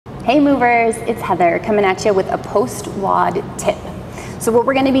Hey movers, it's Heather coming at you with a post-WOD tip. So what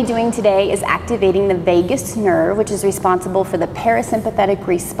we're going to be doing today is activating the vagus nerve, which is responsible for the parasympathetic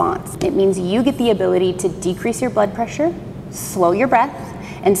response. It means you get the ability to decrease your blood pressure, slow your breath,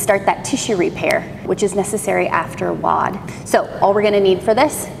 and start that tissue repair, which is necessary after WOD. So all we're going to need for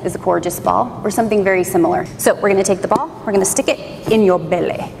this is a Coregeous ball or something very similar. So we're going to take the ball, we're going to stick it in your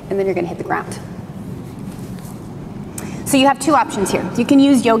belly, and then you're going to hit the ground. So you have two options here. You can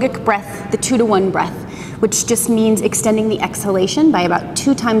use yogic breath, the 2-to-1 breath, which just means extending the exhalation by about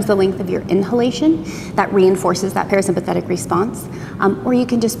 2 times the length of your inhalation. That reinforces that parasympathetic response. Or you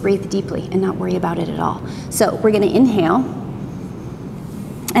can just breathe deeply and not worry about it at all. So we're going to inhale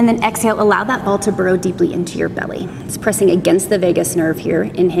and then exhale. Allow that ball to burrow deeply into your belly. It's pressing against the vagus nerve here.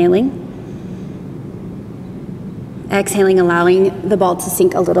 Inhaling. Exhaling, allowing the ball to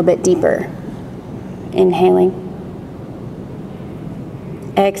sink a little bit deeper. Inhaling.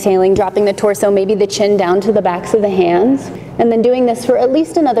 Exhaling, dropping the torso, maybe the chin down to the backs of the hands, and then doing this for at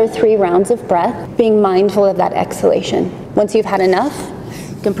least another 3 rounds of breath, being mindful of that exhalation. Once you've had enough,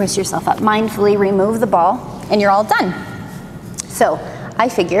 you can press yourself up. Mindfully remove the ball, and you're all done. So I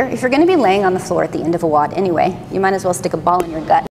figure if you're going to be laying on the floor at the end of a WOD anyway, you might as well stick a ball in your gut.